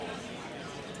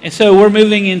And so we're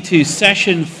moving into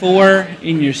session 4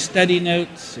 in your study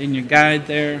notes, in your guide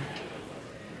there.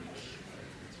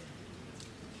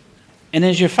 And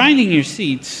as you're finding your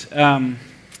seats, I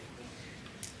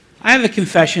have a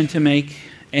confession to make,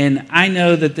 and I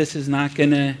know that this is not going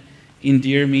to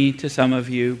endear me to some of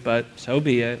you, but so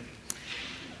be it.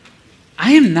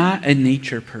 I am not a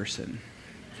nature person.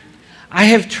 I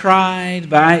have tried,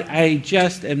 but I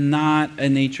just am not a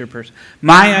nature person.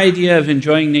 My idea of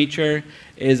enjoying nature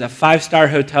is a 5-star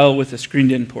hotel with a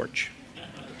screened-in porch.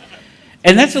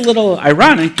 And that's a little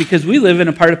ironic because we live in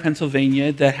a part of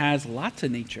Pennsylvania that has lots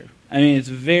of nature. I mean, it's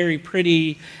very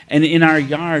pretty, and in our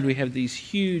yard we have these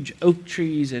huge oak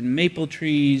trees and maple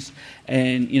trees,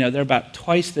 and they're about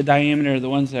twice the diameter of the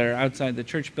ones that are outside the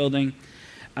church building.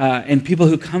 And people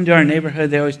who come to our neighborhood,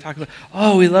 they always talk about,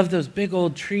 oh, we love those big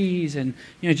old trees, and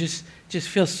just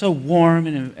feels so warm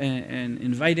and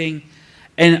inviting.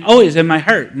 And always in my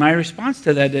heart, my response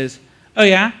to that is, oh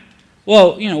yeah?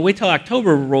 Well, wait till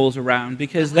October rolls around,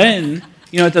 because then,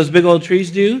 what those big old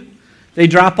trees do? They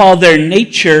drop all their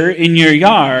nature in your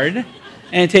yard,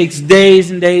 and it takes days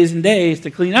and days and days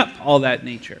to clean up all that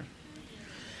nature.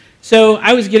 So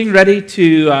I was getting ready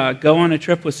to go on a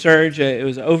trip with Serge. It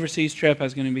was an overseas trip. I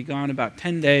was going to be gone about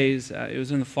 10 days. It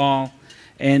was in the fall.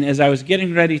 And as I was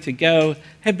getting ready to go,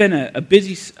 had been a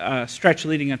busy stretch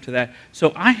leading up to that.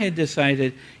 So I had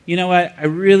decided, you know what, I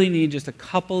really need just a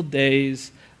couple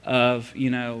days of,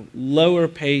 lower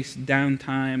pace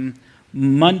downtime.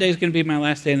 Monday's going to be my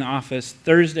last day in the office.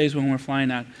 Thursday's when we're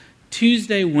flying out.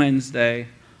 Tuesday, Wednesday,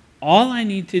 all I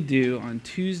need to do on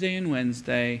Tuesday and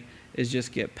Wednesday is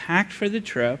just get packed for the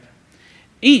trip,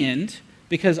 and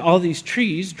because all these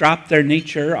trees drop their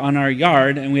nature on our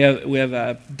yard, and we have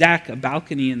a deck, a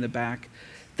balcony in the back.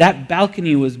 That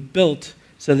balcony was built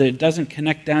so that it doesn't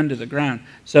connect down to the ground.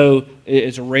 So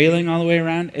it's a railing all the way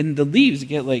around, and the leaves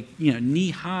get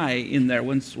knee high in there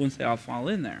once they all fall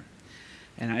in there.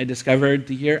 And I discovered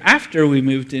the year after we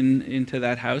moved into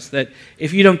that house that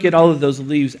if you don't get all of those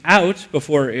leaves out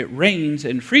before it rains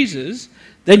and freezes,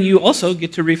 then you also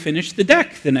get to refinish the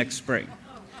deck the next spring.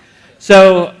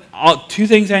 So two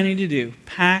things I need to do: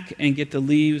 pack and get the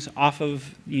leaves off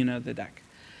of the deck.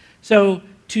 So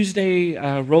Tuesday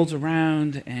rolls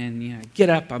around, and I get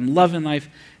up. I'm loving life.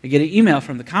 I get an email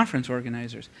from the conference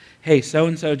organizers. Hey,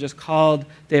 so-and-so just called.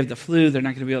 They have the flu. They're not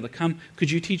going to be able to come. Could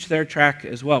you teach their track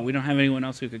as well? We don't have anyone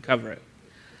else who could cover it.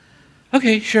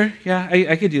 Okay, sure. Yeah,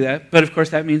 I could do that. But, of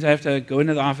course, that means I have to go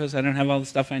into the office. I don't have all the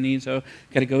stuff I need, so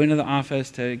I've got to go into the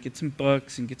office to get some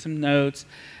books and get some notes.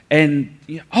 And,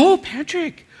 oh,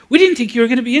 Patrick, we didn't think you were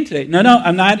going to be in today. No,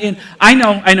 I'm not in. I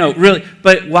know, really.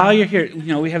 But while you're here,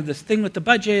 we have this thing with the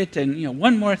budget and,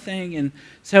 one more thing. And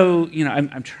so,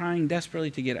 I'm trying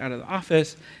desperately to get out of the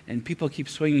office, and people keep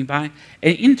swinging by.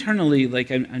 And internally,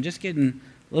 I'm just getting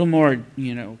a little more,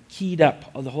 keyed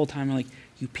up the whole time. I'm like,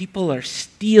 you people are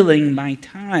stealing my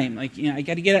time. I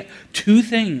got to get two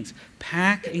things: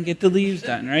 pack and get the leaves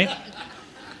done, right?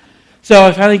 So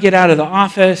I finally get out of the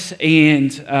office,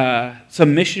 and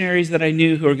some missionaries that I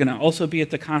knew who were going to also be at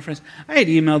the conference, I had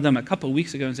emailed them a couple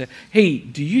weeks ago and said, hey,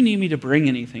 do you need me to bring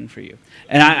anything for you?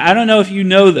 And I don't know if you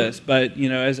know this, but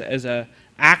as a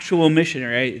actual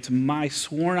missionary, it's my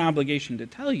sworn obligation to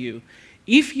tell you,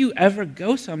 if you ever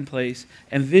go someplace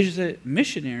and visit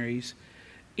missionaries,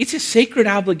 it's a sacred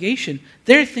obligation.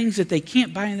 There are things that they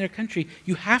can't buy in their country.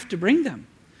 You have to bring them.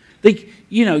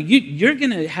 You're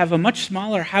going to have a much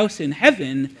smaller house in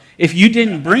heaven if you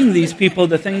didn't bring these people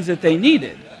the things that they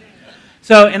needed.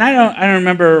 So, and I don't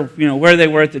remember, where they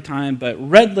were at the time, but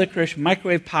red licorice,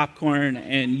 microwave popcorn,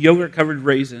 and yogurt-covered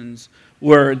raisins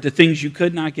were the things you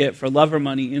could not get for love or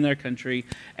money in their country.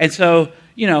 And so,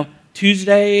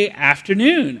 Tuesday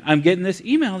afternoon, I'm getting this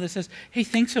email that says, hey,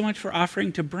 thanks so much for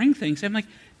offering to bring things. I'm like,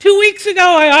 2 weeks ago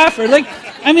I offered.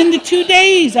 I'm in the 2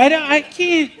 days. I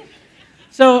can't.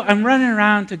 So I'm running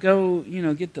around to go,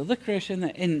 get the licorice,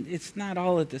 and it's not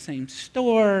all at the same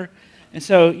store. And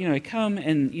so, I come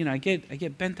and, I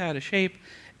get bent out of shape.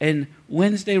 And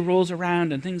Wednesday rolls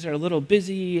around, and things are a little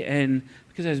busy. And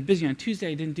because I was busy on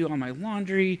Tuesday, I didn't do all my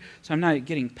laundry, so I'm not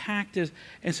getting packed.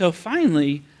 And so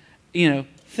finally,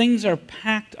 things are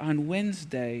packed on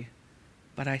Wednesday,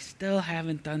 but I still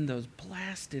haven't done those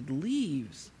blasted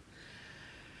leaves.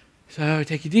 So I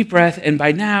take a deep breath, and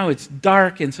by now it's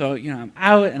dark, and so I'm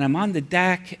out and I'm on the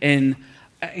deck, and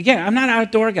again, I'm not an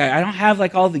outdoor guy. I don't have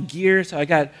all the gear, so I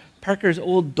got Parker's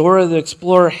old Dora the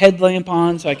Explorer headlamp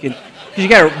on, so I can, because you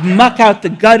got to muck out the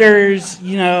gutters,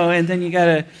 and then you got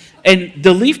to, and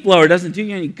the leaf blower doesn't do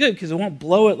you any good because it won't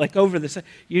blow it over the side.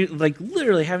 You're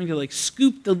literally having to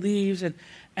scoop the leaves, and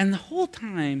the whole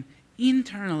time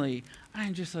internally,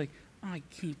 I'm just like, oh, I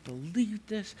can't believe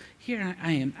this. Here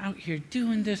I am out here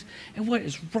doing this. And what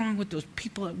is wrong with those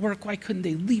people at work? Why couldn't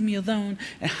they leave me alone?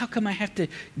 And how come I have to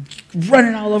run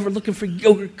it all over looking for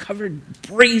yogurt-covered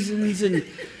raisins and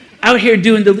out here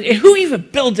doing and who even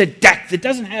builds a deck that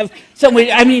doesn't have some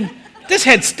way? I mean, this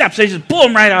had steps. I just blow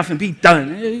them right off and be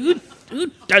done.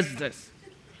 Who does this?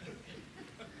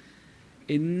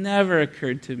 It never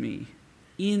occurred to me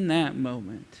in that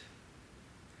moment,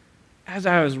 as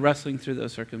I was wrestling through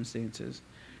those circumstances,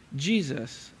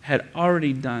 Jesus had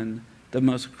already done the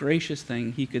most gracious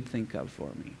thing he could think of for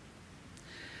me.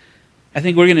 I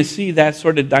think we're going to see that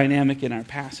sort of dynamic in our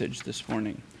passage this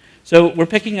morning. So we're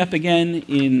picking up again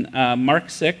in Mark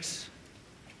 6.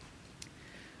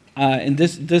 And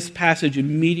this passage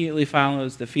immediately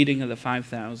follows the feeding of the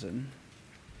 5,000.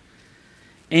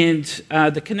 And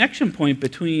the connection point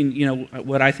between,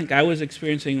 what I think I was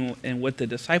experiencing and what the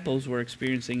disciples were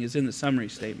experiencing is in the summary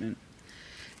statement.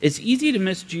 It's easy to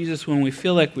miss Jesus when we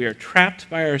feel like we are trapped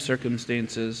by our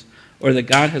circumstances or that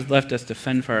God has left us to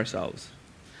fend for ourselves.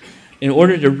 In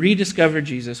order to rediscover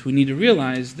Jesus, we need to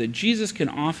realize that Jesus can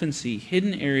often see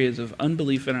hidden areas of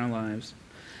unbelief in our lives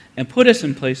and put us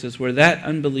in places where that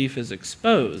unbelief is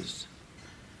exposed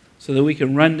so that we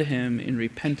can run to him in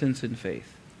repentance and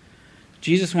faith.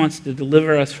 Jesus wants to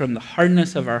deliver us from the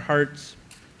hardness of our hearts,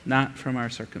 not from our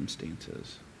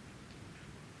circumstances.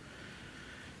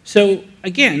 So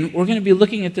again, we're going to be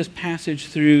looking at this passage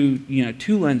through,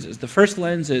 two lenses. The first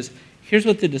lens is, here's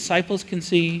what the disciples can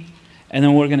see, and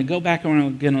then we're going to go back and we're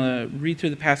going to read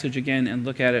through the passage again and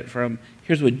look at it from,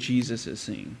 here's what Jesus is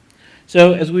seeing.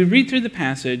 So as we read through the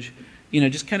passage,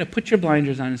 just kind of put your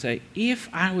blinders on and say, if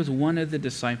I was one of the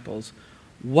disciples,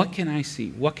 what can I see?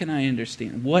 What can I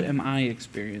understand? What am I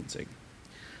experiencing?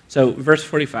 So, verse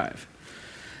 45.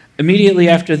 Immediately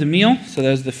after the meal, so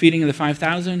that was the feeding of the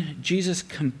 5,000, Jesus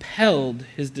compelled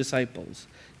his disciples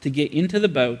to get into the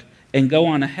boat and go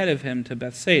on ahead of him to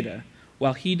Bethsaida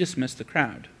while he dismissed the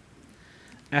crowd.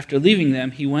 After leaving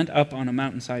them, he went up on a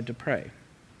mountainside to pray.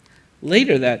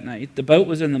 Later that night, the boat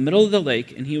was in the middle of the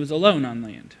lake and he was alone on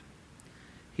land.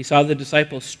 He saw the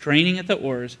disciples straining at the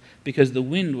oars because the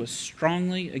wind was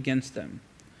strongly against them.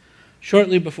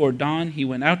 Shortly before dawn, he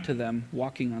went out to them,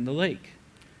 walking on the lake.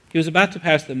 He was about to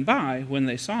pass them by when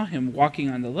they saw him walking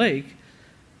on the lake,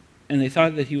 and they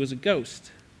thought that he was a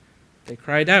ghost. They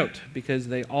cried out because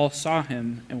they all saw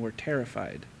him and were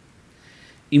terrified.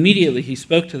 Immediately he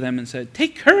spoke to them and said,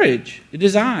 "Take courage, it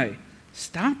is I.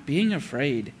 Stop being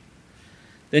afraid."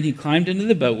 Then he climbed into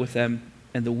the boat with them,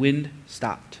 and the wind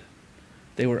stopped.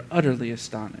 They were utterly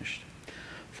astonished,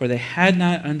 for they had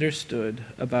not understood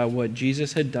about what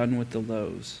Jesus had done with the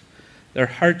loaves. Their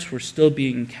hearts were still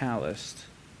being calloused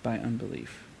by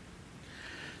unbelief.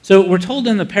 So we're told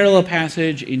in the parallel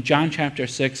passage in John chapter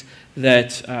 6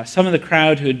 that some of the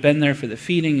crowd who had been there for the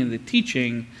feeding and the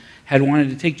teaching had wanted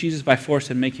to take Jesus by force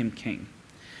and make him king.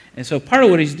 And so part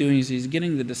of what he's doing is he's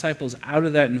getting the disciples out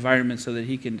of that environment so that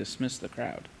he can dismiss the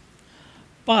crowd.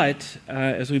 But,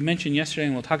 as we mentioned yesterday,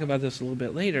 and we'll talk about this a little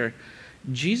bit later,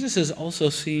 Jesus is also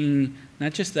seeing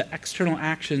not just the external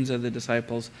actions of the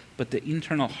disciples, but the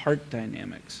internal heart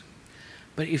dynamics.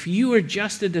 But if you are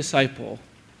just a disciple,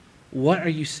 what are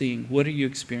you seeing? What are you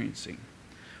experiencing?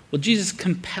 Well, Jesus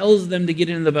compels them to get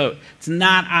into the boat. It's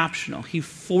not optional. He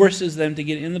forces them to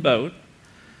get in the boat,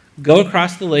 go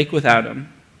across the lake without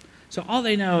him. So all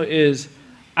they know is,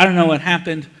 I don't know what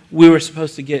happened. We were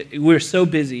so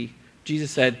busy.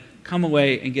 Jesus said, come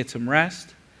away and get some rest.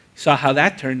 You saw how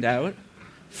that turned out.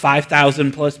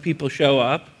 5,000 plus people show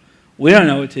up. We don't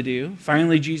know what to do.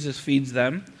 Finally, Jesus feeds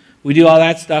them. We do all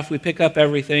that stuff. We pick up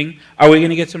everything. Are we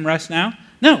going to get some rest now?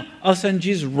 No. All of a sudden,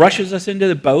 Jesus rushes us into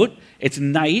the boat. It's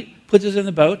night, puts us in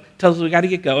the boat, tells us we got to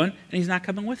get going, and he's not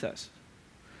coming with us.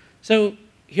 So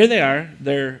here they are.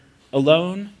 They're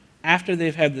alone after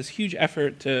they've had this huge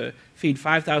effort to feed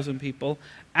 5,000 people,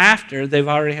 after they've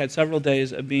already had several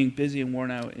days of being busy and worn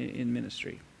out in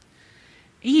ministry.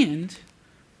 And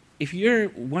if you're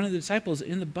one of the disciples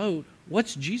in the boat,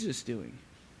 what's Jesus doing?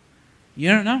 You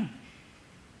don't know.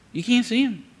 You can't see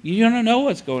him. You don't know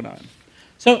what's going on.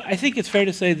 So I think it's fair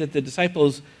to say that the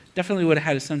disciples definitely would have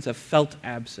had a sense of felt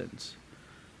absence.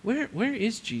 Where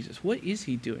is Jesus? What is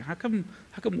he doing? How come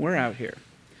we're out here?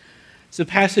 So the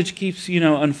passage keeps,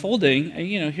 unfolding.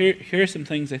 And, here are some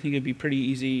things I think it'd be pretty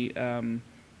easy, to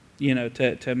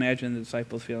imagine the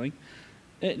disciples feeling.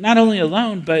 Not only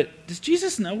alone, but does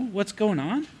Jesus know what's going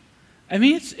on? I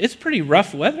mean, it's pretty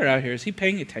rough weather out here. Is he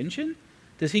paying attention?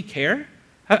 Does he care?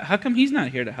 How come he's not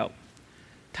here to help?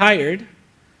 Tired,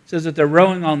 It says that they're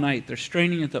rowing all night. They're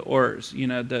straining at the oars.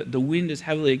 The wind is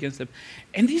heavily against them.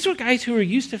 And these were guys who were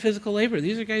used to physical labor.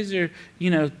 These are guys that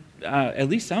are, at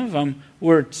least some of them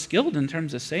were skilled in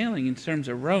terms of sailing, in terms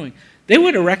of rowing. They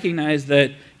would have recognized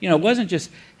that, it wasn't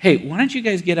just, hey, why don't you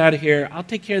guys get out of here? I'll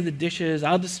take care of the dishes.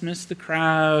 I'll dismiss the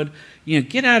crowd.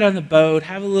 Get out on the boat.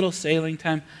 Have a little sailing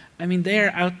time. I mean, they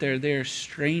are out there. They are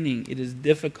straining. It is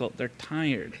difficult. They're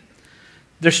tired.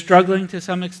 They're struggling to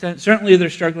some extent. Certainly they're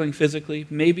struggling physically.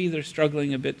 Maybe they're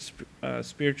struggling a bit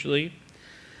spiritually.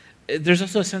 There's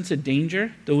also a sense of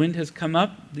danger. The wind has come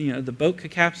up. The boat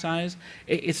could capsize.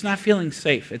 It's not feeling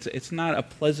safe. It's not a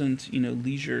pleasant,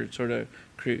 leisure sort of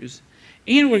cruise.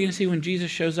 And we're going to see when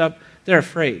Jesus shows up, they're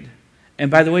afraid.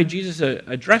 And by the way Jesus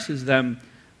addresses them,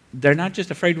 they're not just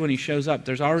afraid when he shows up.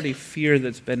 There's already fear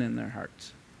that's been in their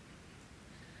hearts.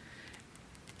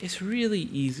 It's really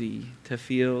easy to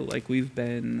feel like we've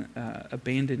been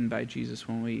abandoned by Jesus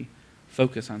when we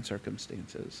focus on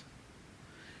circumstances.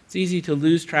 It's easy to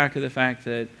lose track of the fact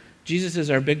that Jesus is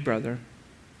our big brother,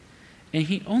 and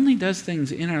he only does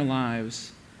things in our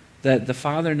lives that the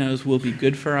Father knows will be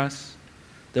good for us,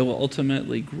 that will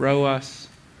ultimately grow us,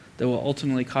 that will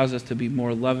ultimately cause us to be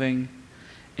more loving.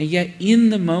 And yet in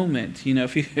the moment,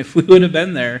 if we would have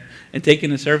been there and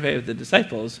taken a survey of the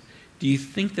disciples, do you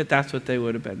think that that's what they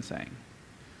would have been saying?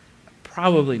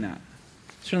 Probably not.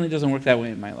 It certainly doesn't work that way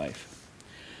in my life.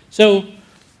 So,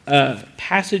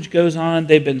 passage goes on.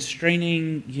 They've been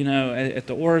straining, at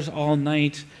the oars all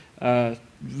night.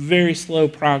 Very slow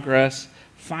progress.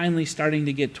 Finally starting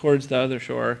to get towards the other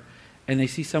shore. And they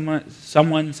see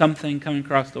something coming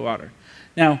across the water.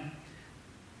 Now,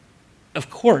 of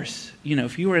course,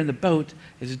 if you were in the boat,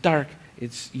 it's dark,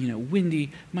 it's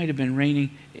windy, might have been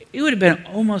raining. It would have been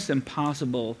almost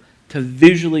impossible to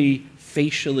visually,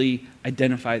 facially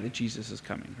identify that Jesus is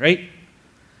coming, right?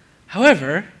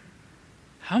 However,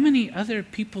 how many other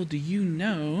people do you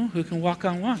know who can walk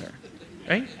on water,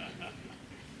 right?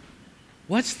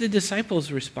 What's the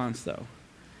disciples' response, though?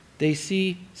 They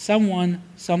see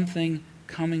something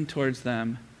coming towards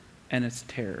them, and it's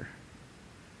terror.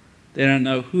 They don't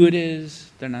know who it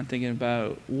is. They're not thinking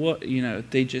about what,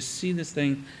 they just see this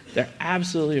thing. They're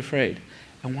absolutely afraid.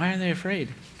 And why are they afraid?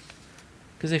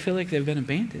 Because they feel like they've been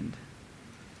abandoned.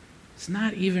 It's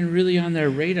not even really on their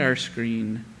radar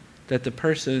screen that the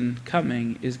person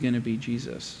coming is going to be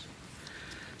Jesus.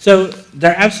 So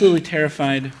they're absolutely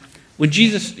terrified. When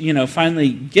Jesus,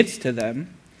 finally gets to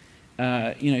them,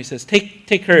 he says,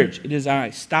 take courage. It is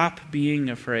I. Stop being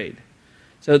afraid.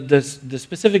 So the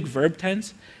specific verb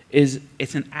tense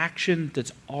it's an action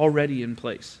that's already in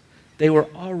place. They were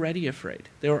already afraid.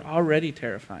 They were already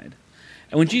terrified.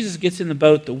 And when Jesus gets in the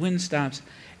boat, the wind stops,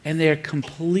 and they're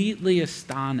completely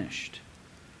astonished.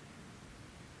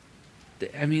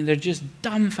 They're just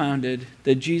dumbfounded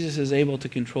that Jesus is able to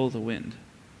control the wind.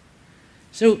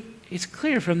 So it's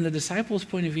clear from the disciples'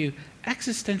 point of view,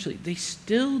 existentially, they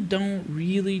still don't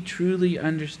really truly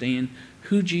understand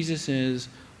who Jesus is,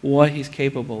 what he's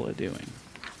capable of doing.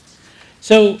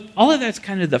 So all of that's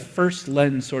kind of the first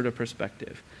lens sort of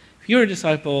perspective. If you're a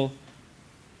disciple,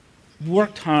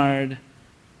 worked hard,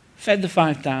 fed the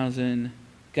 5,000,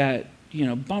 got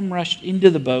bum rushed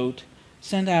into the boat,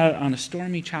 sent out on a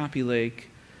stormy, choppy lake,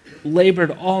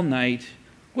 labored all night.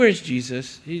 Where's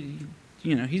Jesus? He's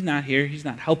not here. He's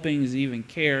not helping. Does he even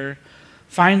care?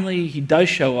 Finally, he does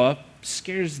show up,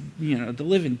 scares the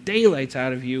living daylights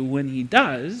out of you when he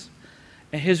does,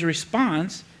 and his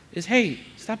response is, hey,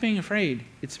 stop being afraid.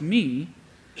 It's me.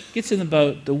 Gets in the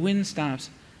boat, the wind stops,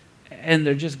 and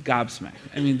they're just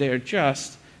gobsmacked. They're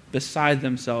just beside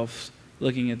themselves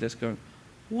looking at this going,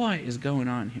 what is going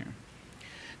on here?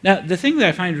 Now, the thing that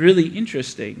I find really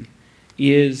interesting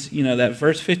is, that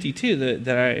verse 52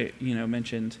 that I,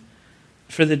 mentioned.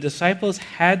 For the disciples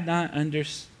had not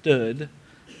understood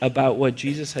about what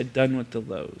Jesus had done with the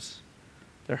loaves.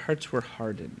 Their hearts were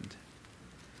hardened.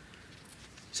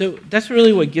 So that's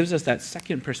really what gives us that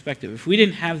second perspective. If we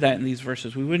didn't have that in these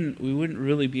verses, we wouldn't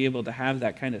really be able to have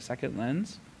that kind of second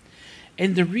lens.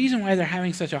 And the reason why they're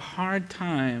having such a hard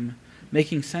time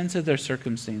making sense of their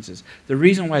circumstances, the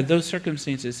reason why those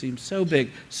circumstances seem so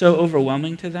big, so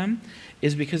overwhelming to them,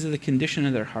 is because of the condition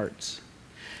of their hearts.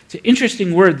 It's an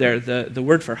interesting word there, the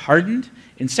word for hardened.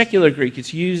 In secular Greek,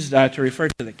 it's used to refer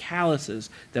to the calluses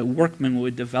that workmen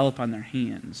would develop on their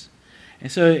hands. And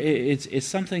so it's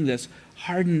something that's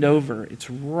hardened over, it's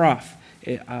rough,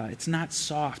 it's not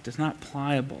soft, it's not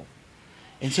pliable.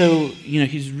 And so,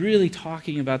 he's really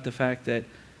talking about the fact that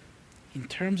in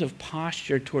terms of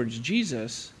posture towards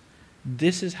Jesus,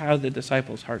 this is how the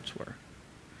disciples' hearts were.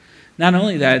 Not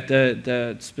only that,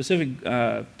 the specific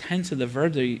tense of the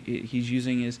verb that he's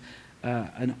using is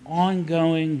an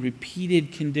ongoing,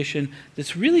 repeated condition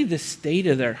that's really the state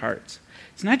of their hearts.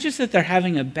 It's not just that they're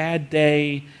having a bad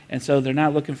day, and so they're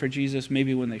not looking for Jesus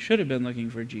maybe when they should have been looking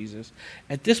for Jesus.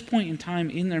 At this point in time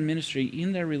in their ministry,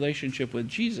 in their relationship with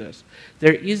Jesus,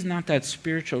 there is not that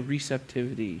spiritual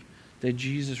receptivity that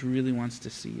Jesus really wants to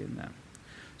see in them.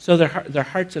 So their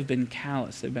hearts have been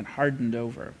calloused. They've been hardened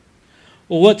over.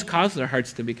 Well, what's caused their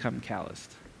hearts to become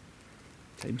calloused?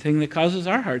 Same thing that causes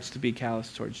our hearts to be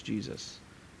calloused towards Jesus.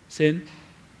 Sin.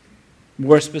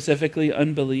 More specifically,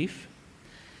 unbelief.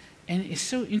 And it's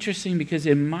so interesting because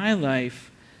in my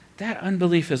life, that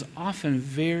unbelief is often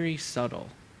very subtle.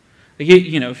 Like,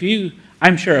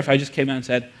 I'm sure if I just came out and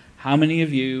said, how many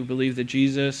of you believe that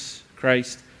Jesus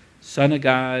Christ, Son of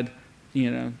God,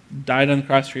 died on the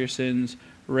cross for your sins,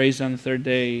 raised on the third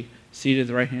day, seated at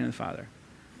the right hand of the Father?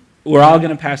 We're all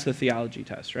going to pass the theology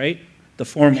test, right? The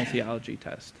formal theology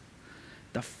test.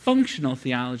 The functional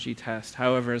theology test,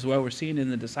 however, is what we're seeing in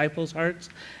the disciples' hearts,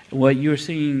 and what you're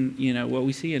seeing, what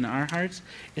we see in our hearts.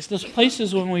 It's those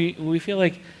places when we feel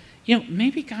like,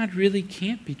 maybe God really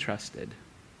can't be trusted.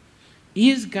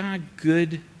 Is God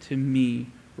good to me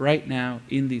right now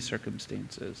in these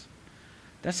circumstances?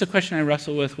 That's the question I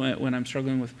wrestle with when I'm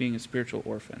struggling with being a spiritual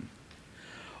orphan.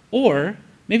 Or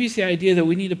maybe it's the idea that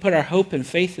we need to put our hope and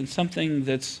faith in something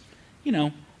that's,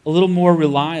 a little more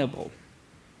reliable.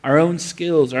 Our own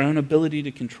skills, our own ability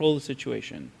to control the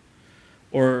situation.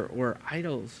 Or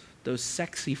idols, those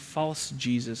sexy false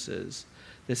Jesuses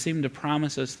that seem to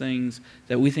promise us things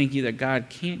that we think either God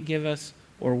can't give us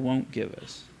or won't give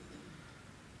us.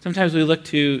 Sometimes we look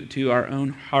to our own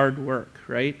hard work,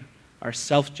 right? Our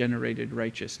self-generated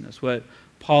righteousness, what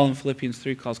Paul in Philippians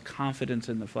 3 calls confidence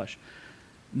in the flesh.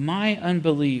 My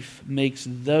unbelief makes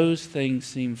those things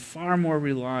seem far more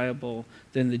reliable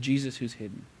than the Jesus who's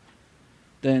hidden.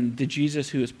 Than the Jesus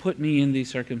who has put me in these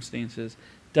circumstances,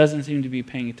 doesn't seem to be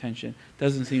paying attention,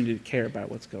 doesn't seem to care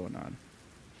about what's going on.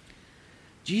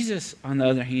 Jesus, on the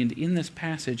other hand, in this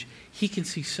passage, he can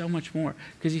see so much more,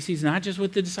 because he sees not just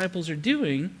what the disciples are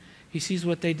doing, he sees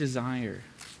what they desire.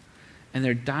 And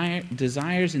their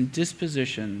desires and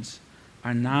dispositions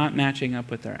are not matching up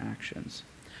with their actions.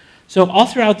 So all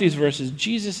throughout these verses,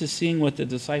 Jesus is seeing what the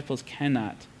disciples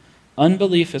cannot.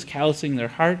 Unbelief is callousing their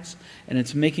hearts, and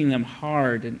it's making them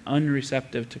hard and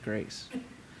unreceptive to grace.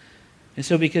 And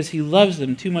so because he loves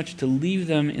them too much to leave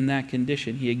them in that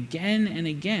condition, he again and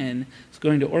again is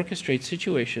going to orchestrate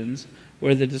situations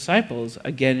where the disciples,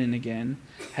 again and again,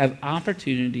 have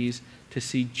opportunities to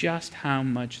see just how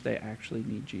much they actually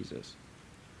need Jesus.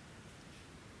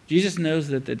 Jesus knows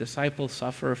that the disciples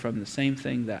suffer from the same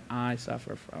thing that I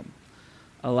suffer from.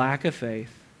 A lack of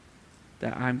faith,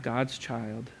 that I'm God's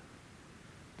child,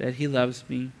 that he loves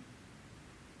me,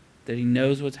 that he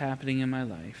knows what's happening in my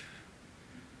life,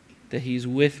 that he's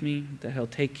with me, that he'll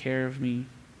take care of me,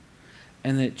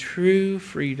 and that true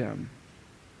freedom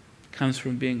comes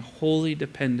from being wholly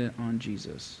dependent on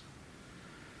Jesus.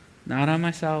 Not on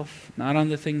myself, not on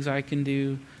the things I can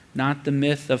do, not the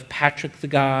myth of Patrick the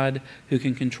God who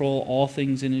can control all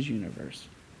things in his universe.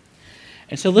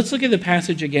 And so let's look at the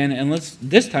passage again, and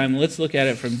this time let's look at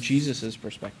it from Jesus'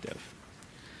 perspective.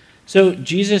 So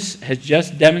Jesus has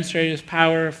just demonstrated his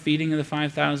power, feeding of the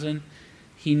 5,000.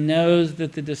 He knows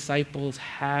that the disciples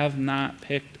have not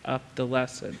picked up the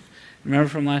lesson. Remember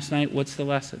from last night, what's the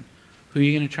lesson? Who are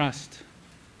you going to trust?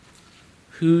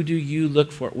 Who do you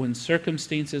look for? When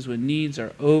circumstances, when needs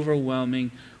are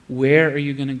overwhelming, where are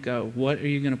you going to go? What are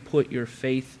you going to put your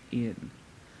faith in?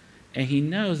 And he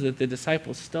knows that the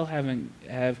disciples still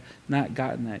have not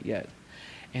gotten that yet.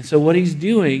 And so what he's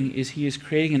doing is he is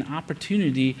creating an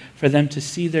opportunity for them to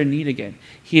see their need again.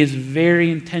 He is very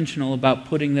intentional about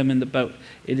putting them in the boat.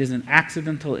 It isn't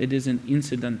accidental, it isn't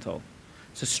incidental.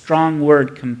 It's a strong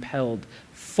word, compelled.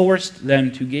 Forced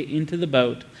them to get into the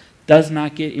boat, does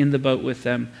not get in the boat with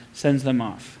them, sends them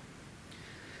off.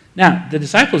 Now, the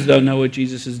disciples don't know what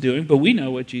Jesus is doing, but we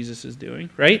know what Jesus is doing,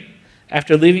 right?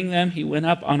 After leaving them, he went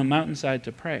up on a mountainside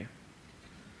to pray.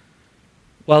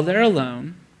 While they're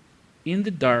alone, in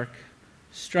the dark,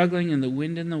 struggling in the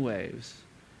wind and the waves,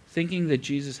 thinking that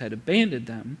Jesus had abandoned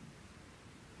them,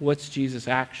 what's Jesus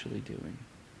actually doing?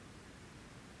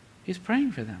 He's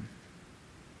praying for them.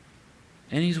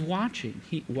 And he's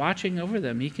watching over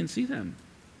them. He can see them.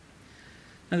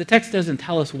 Now, the text doesn't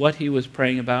tell us what he was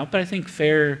praying about, but I think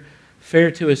fair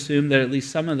to assume that at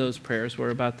least some of those prayers were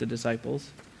about the disciples,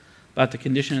 about the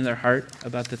condition of their heart,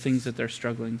 about the things that they're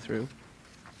struggling through.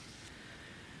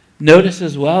 Notice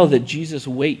as well that Jesus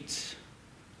waits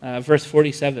Verse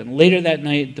 47, later that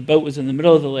night, the boat was in the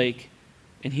middle of the lake,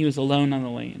 and he was alone on the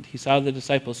land. He saw the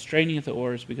disciples straining at the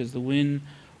oars because the wind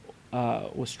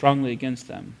was strongly against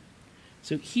them.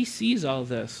 So he sees all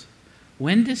this.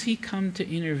 When does he come to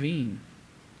intervene?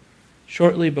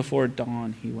 Shortly before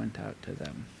dawn, he went out to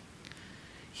them.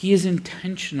 He is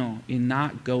intentional in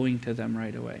not going to them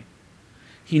right away.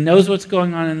 He knows what's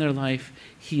going on in their life.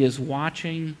 He is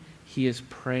watching. He is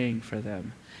praying for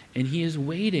them. And he is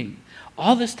waiting.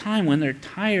 All this time when they're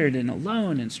tired and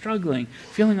alone and struggling,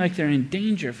 feeling like they're in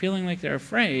danger, feeling like they're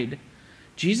afraid,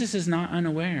 Jesus is not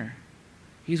unaware.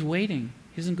 He's waiting.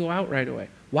 He doesn't go out right away.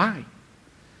 Why?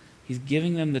 He's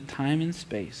giving them the time and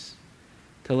space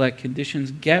to let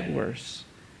conditions get worse,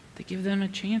 to give them a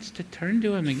chance to turn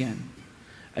to him again,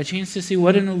 a chance to see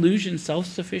what an illusion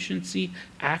self-sufficiency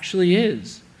actually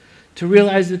is, to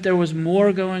realize that there was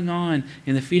more going on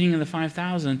in the feeding of the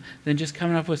 5,000 than just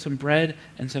coming up with some bread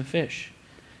and some fish.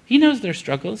 He knows their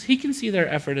struggles. He can see their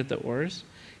effort at the oars,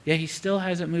 yet he still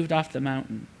hasn't moved off the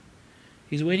mountain.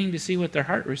 He's waiting to see what their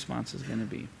heart response is going to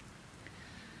be.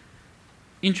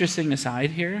 Interesting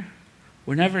aside here,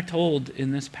 we're never told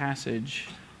in this passage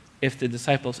if the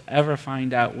disciples ever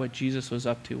find out what Jesus was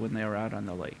up to when they were out on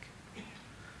the lake.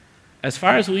 As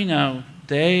far as we know,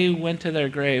 they went to their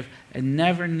grave and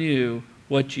never knew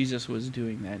what Jesus was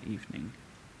doing that evening.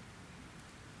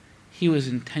 He was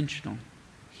intentional.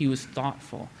 He was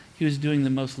thoughtful. He was doing the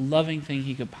most loving thing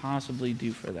he could possibly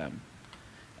do for them.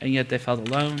 And yet they felt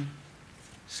alone,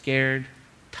 scared,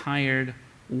 tired,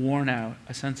 worn out,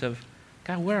 a sense of,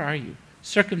 God, where are you?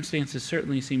 Circumstances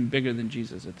certainly seem bigger than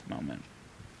Jesus at the moment.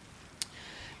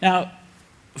 Now,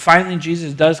 finally,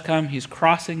 Jesus does come. He's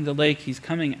crossing the lake. He's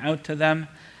coming out to them.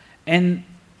 And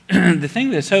the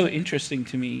thing that's so interesting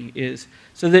to me is,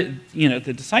 so that,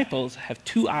 the disciples have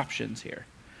two options here.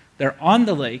 They're on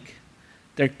the lake.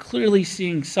 They're clearly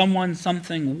seeing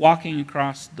something walking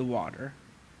across the water.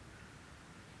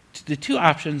 The two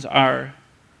options are,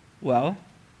 well,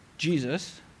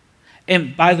 Jesus.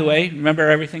 And by the way, remember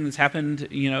everything that's happened,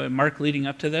 in Mark leading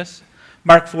up to this?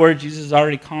 Mark 4, Jesus has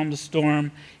already calmed the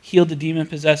storm, healed the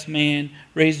demon-possessed man,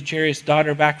 raised Jairus'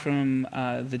 daughter back from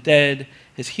the dead,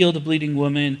 has healed a bleeding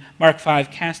woman. Mark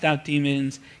 5, cast out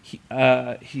demons.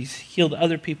 He's healed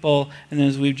other people, and then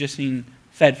as we've just seen,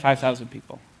 fed 5,000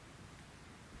 people.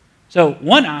 So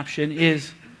one option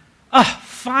is,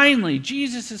 finally,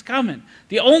 Jesus is coming.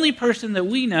 The only person that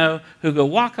we know who could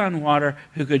walk on water,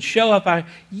 who could show up,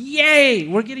 yay,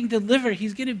 we're getting delivered.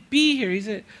 He's going to be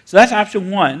here. So that's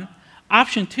option one.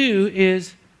 Option two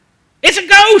is, it's a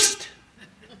ghost!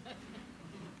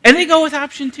 And they go with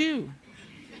option two.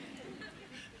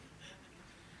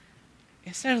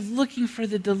 Instead of looking for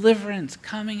the deliverance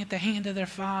coming at the hand of their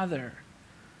Father,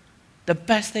 the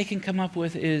best they can come up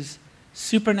with is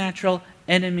supernatural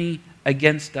enemy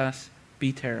against us,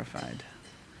 be terrified.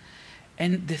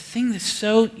 And the thing that's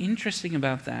so interesting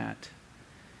about that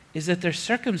is that their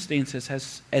circumstances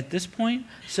has, at this point,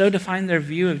 so defined their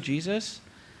view of Jesus,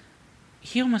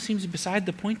 he almost seems beside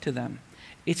the point to them.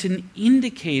 It's an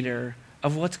indicator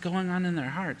of what's going on in their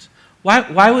hearts.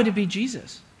 Why would it be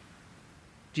Jesus?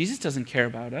 Jesus doesn't care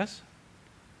about us.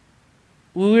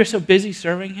 We were so busy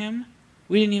serving him,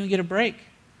 we didn't even get a break.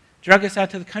 Drug us out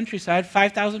to the countryside,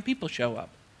 5,000 people show up.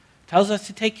 Tells us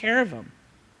to take care of them.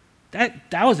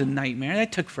 That was a nightmare.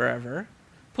 That took forever.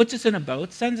 Puts us in a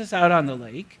boat, sends us out on the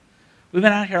lake. We've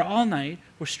been out here all night.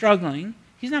 We're struggling.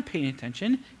 He's not paying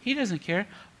attention. He doesn't care.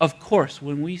 Of course,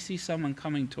 when we see someone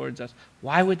coming towards us,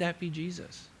 why would that be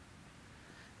Jesus?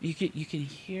 You can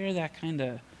hear that kind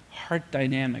of heart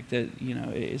dynamic that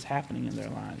is happening in their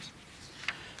lives.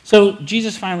 So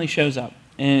Jesus finally shows up,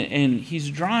 and he's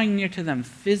drawing near to them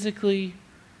physically,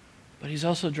 but he's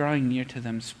also drawing near to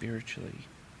them spiritually.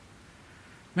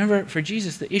 Remember, for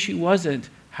Jesus, the issue wasn't,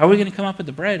 how are we going to come up with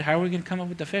the bread? How are we going to come up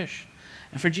with the fish?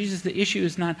 And for Jesus, the issue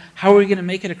is not, how are we going to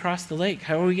make it across the lake?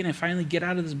 How are we going to finally get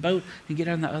out of this boat and get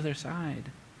on the other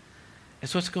side?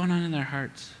 It's what's going on in their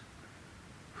hearts.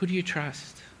 Who do you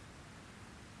trust?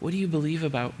 What do you believe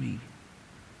about me?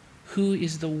 Who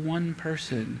is the one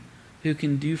person who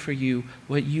can do for you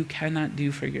what you cannot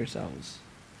do for yourselves?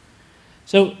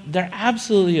 So they're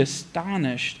absolutely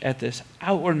astonished at this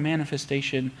outward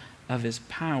manifestation of his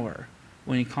power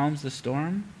when he calms the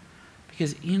storm,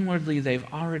 because inwardly they've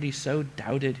already so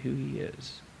doubted who he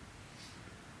is.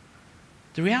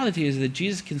 The reality is that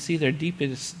Jesus can see their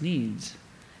deepest needs,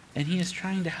 and he is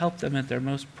trying to help them at their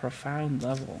most profound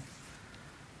level.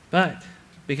 But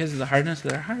because of the hardness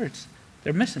of their hearts,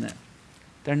 they're missing it.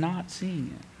 They're not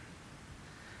seeing it.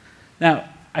 Now,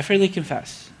 I freely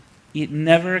confess, it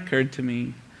never occurred to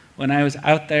me when I was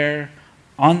out there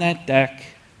on that deck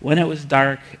when it was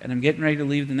dark and I'm getting ready to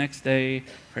leave the next day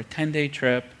for a 10-day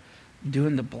trip,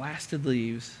 doing the blasted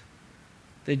leaves,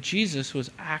 that Jesus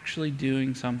was actually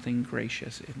doing something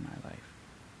gracious in my life.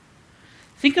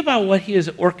 Think about what he has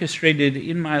orchestrated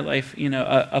in my life,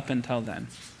 up until then.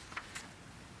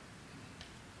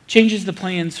 Changes the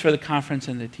plans for the conference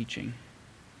and the teaching.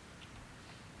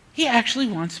 He actually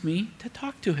wants me to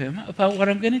talk to him about what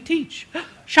I'm going to teach.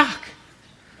 Shock!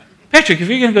 Patrick, if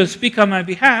you're going to go speak on my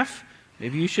behalf,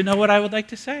 maybe you should know what I would like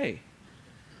to say.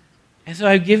 And so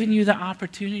I've given you the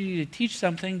opportunity to teach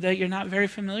something that you're not very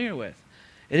familiar with.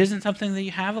 It isn't something that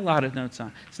you have a lot of notes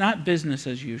on. It's not business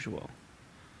as usual.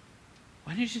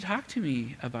 Why didn't you talk to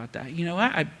me about that? You know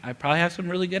what? I probably have some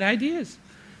really good ideas.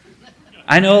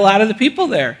 I know a lot of the people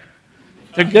there.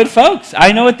 They're good folks.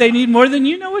 I know what they need more than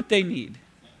you know what they need.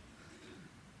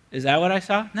 Is that what I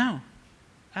saw? No.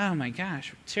 Oh my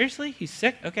gosh. Seriously? He's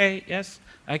sick? Okay, yes,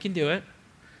 I can do it.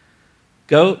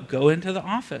 Go into the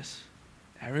office.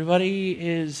 Everybody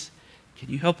is, can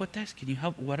you help with this? Can you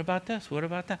help? What about this? What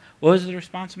about that? What was the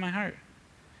response of my heart?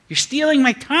 You're stealing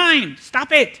my time.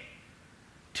 Stop it.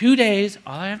 2 days,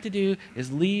 all I have to do is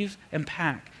leave and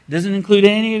pack. It doesn't include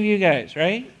any of you guys,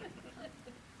 right?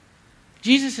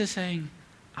 Jesus is saying,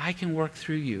 I can work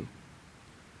through you.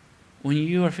 When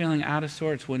you are feeling out of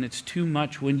sorts, when it's too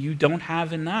much, when you don't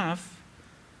have enough,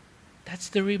 that's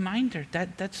the reminder.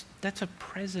 That's a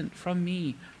present from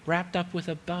me wrapped up with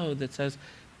a bow that says,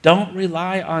 don't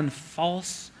rely on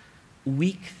false,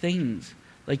 weak things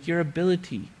like your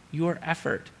ability, your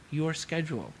effort, your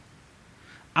schedule.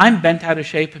 I'm bent out of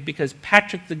shape because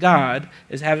Patrick the God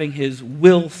is having his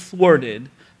will thwarted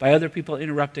by other people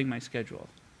interrupting my schedule.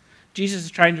 Jesus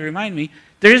is trying to remind me,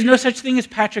 there is no such thing as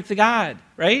Patrick the God,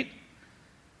 right?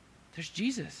 There's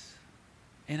Jesus,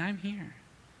 and I'm here,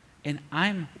 and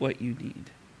I'm what you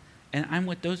need, and I'm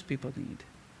what those people need.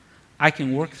 I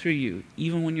can work through you,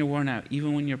 even when you're worn out,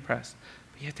 even when you're pressed,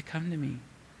 but you have to come to me.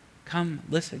 Come,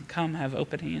 listen, come, have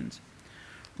open hands.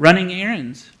 Running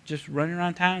errands, just running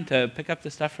around town to pick up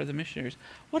the stuff for the missionaries.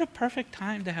 What a perfect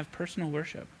time to have personal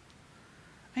worship.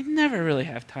 I never really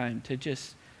have time to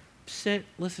just sit,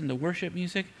 listen to worship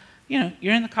music. You're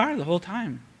in the car the whole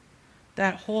time.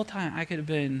 That whole time I could have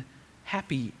been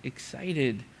happy,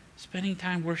 excited, spending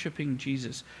time worshiping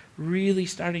Jesus, really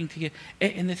starting to get...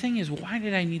 And the thing is, why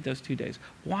did I need those 2 days?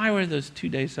 Why were those 2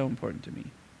 days so important to me?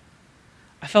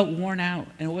 I felt worn out,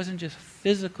 and it wasn't just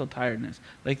physical tiredness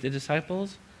like the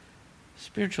disciples,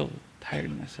 spiritual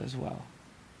tiredness as well.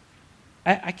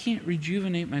 I can't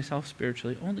rejuvenate myself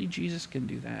spiritually. Only Jesus can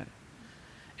do that.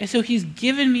 And so he's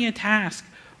given me a task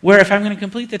where if I'm going to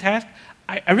complete the task,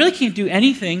 I really can't do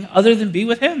anything other than be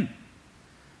with him.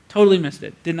 Totally missed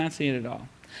it. Did not see it at all.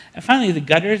 And finally, the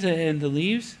gutters and the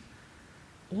leaves.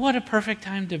 What a perfect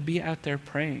time to be out there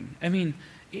praying. I mean,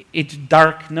 it's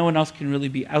dark. No one else can really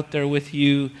be out there with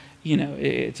you.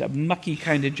 It's a mucky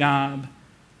kind of job.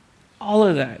 All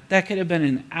of that. That could have been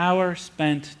an hour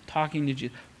spent talking to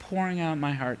Jesus, pouring out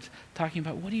my heart, talking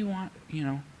about what do you want,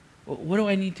 what do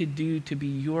I need to do to be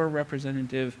your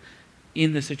representative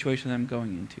in the situation that I'm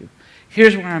going into?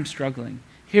 Here's where I'm struggling.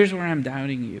 Here's where I'm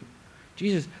doubting you.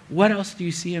 Jesus, what else do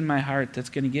you see in my heart that's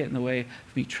going to get in the way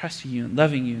of me trusting you and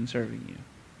loving you and serving you?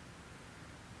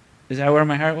 Is that where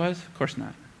my heart was? Of course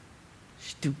not.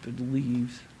 Stupid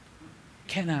leaves.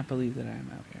 Cannot believe that I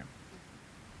am out here.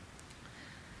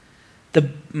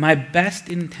 My best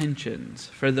intentions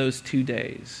for those 2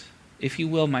 days, if you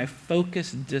will, my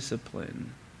focused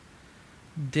discipline,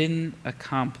 didn't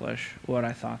accomplish what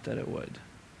I thought that it would.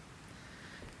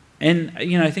 And,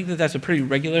 I think that that's a pretty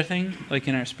regular thing, like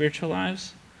in our spiritual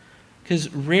lives, because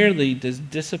rarely does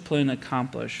discipline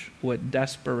accomplish what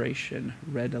desperation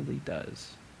readily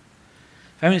does.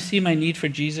 If I'm going to see my need for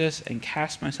Jesus and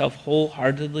cast myself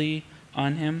wholeheartedly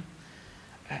on him,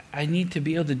 I need to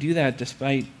be able to do that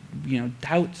despite,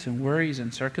 doubts and worries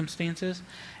and circumstances.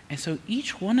 And so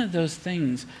each one of those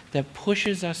things that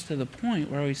pushes us to the point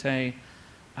where we say,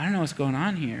 I don't know what's going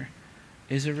on here,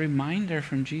 is a reminder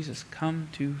from Jesus, come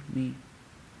to me.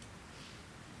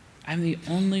 I'm the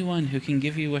only one who can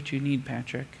give you what you need,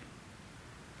 Patrick.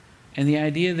 And the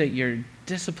idea that your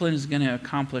discipline is going to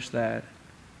accomplish that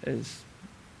is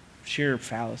sheer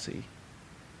fallacy.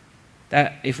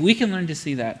 That if we can learn to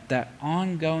see that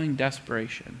ongoing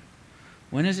desperation,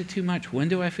 when is it too much? When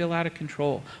do I feel out of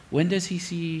control? When does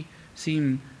he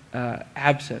seem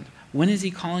absent? When is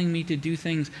he calling me to do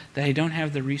things that I don't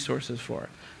have the resources for?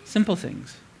 Simple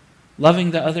things.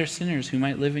 Loving the other sinners who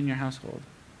might live in your household.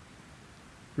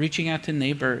 Reaching out to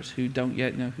neighbors who don't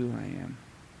yet know who I am.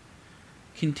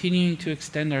 Continuing to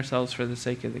extend ourselves for the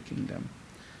sake of the kingdom.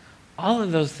 All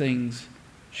of those things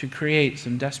should create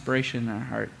some desperation in our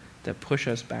heart that push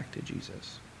us back to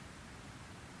Jesus.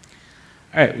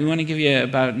 All right, we want to give you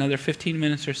about another 15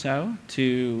 minutes or so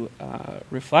to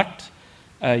reflect.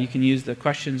 You can use the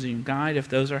questions in your guide if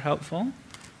those are helpful.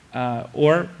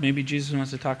 Or maybe Jesus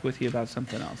wants to talk with you about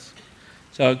something else.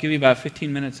 So I'll give you about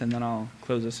 15 minutes and then I'll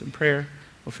close us in prayer.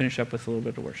 We'll finish up with a little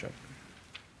bit of worship.